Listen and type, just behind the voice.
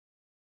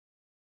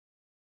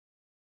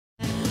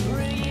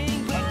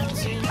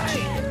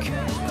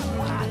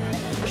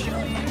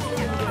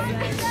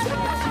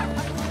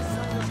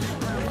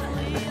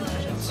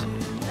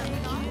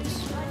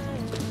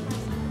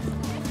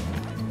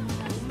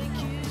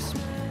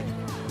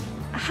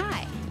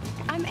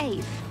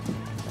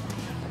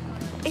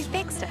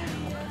Baxter.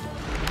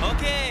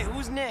 Okay,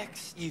 who's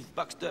next? Eve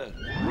Baxter.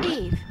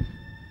 Eve.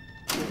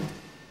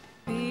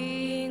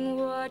 Being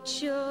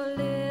what you're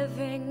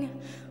living,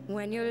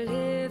 when you're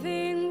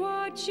living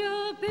what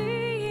you're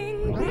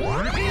being. Being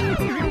what you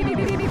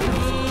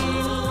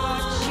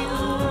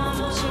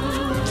want to,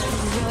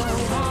 when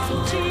you're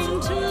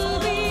wanting to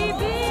be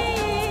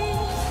being.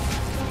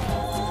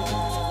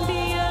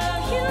 Be a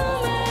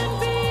human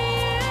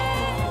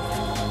being.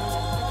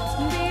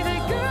 Be the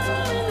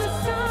girl in the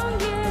song,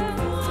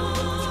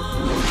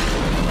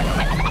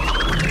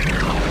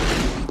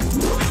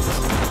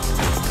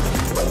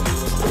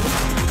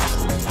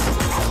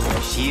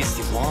 She's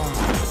the one.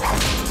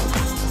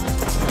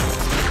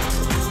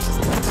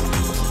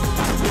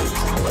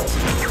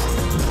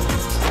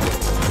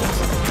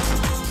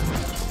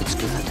 It's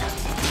good.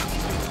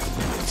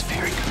 It's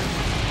very good.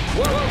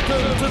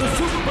 Welcome to the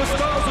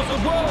superstars of the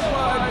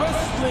Worldwide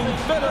Wrestling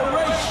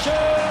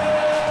Federation!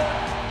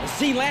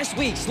 See, last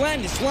week,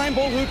 Slime the Slime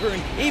Ball Hooper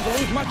and Evil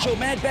Eve Macho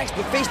Mad Bax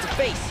were face to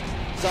face.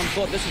 Some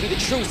thought this would be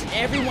the truce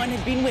everyone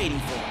had been waiting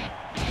for.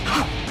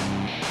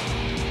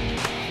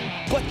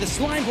 But the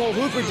Slime Ball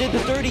Hooper did the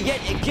dirty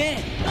yet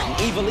again,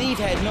 and Evil Eve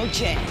had no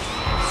chance.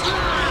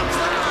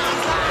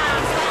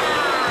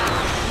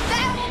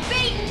 There will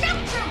be no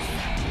truth!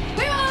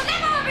 We will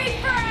never be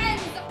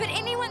friends! But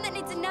anyone that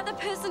needs another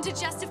person to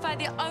justify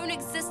their own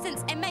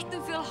existence and make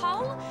them feel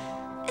whole,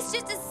 it's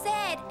just a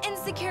sad,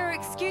 insecure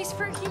excuse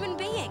for a human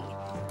being.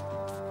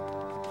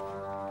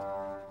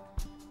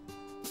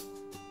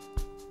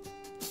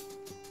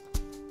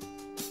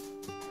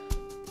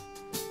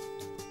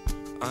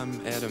 I'm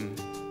Adam.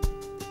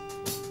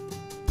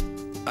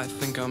 I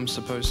think I'm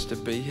supposed to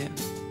be here.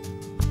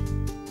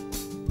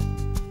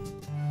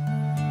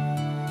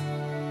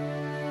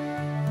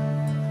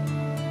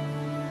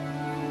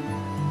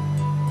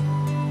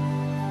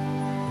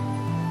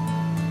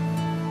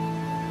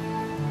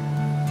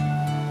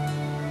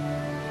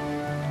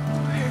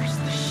 Where's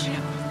the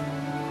ship?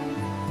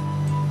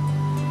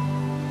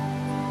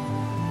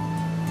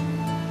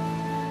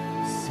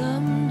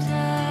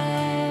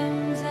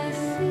 Sometimes I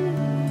see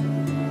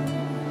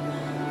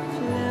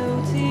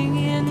floating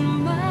in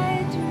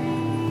my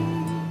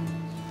dreams.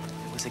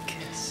 It was a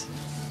kiss.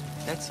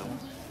 That's all.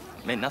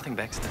 Meant nothing,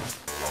 Baxter.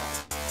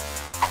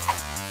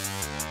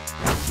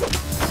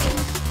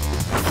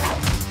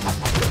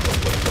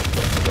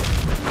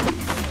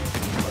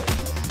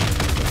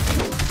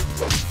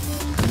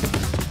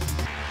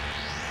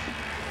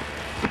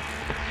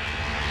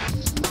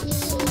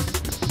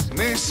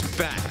 Miss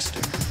Baxter.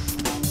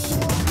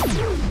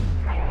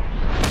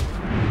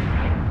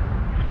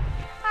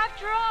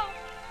 After all,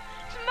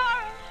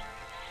 tomorrow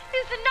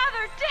is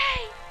another day.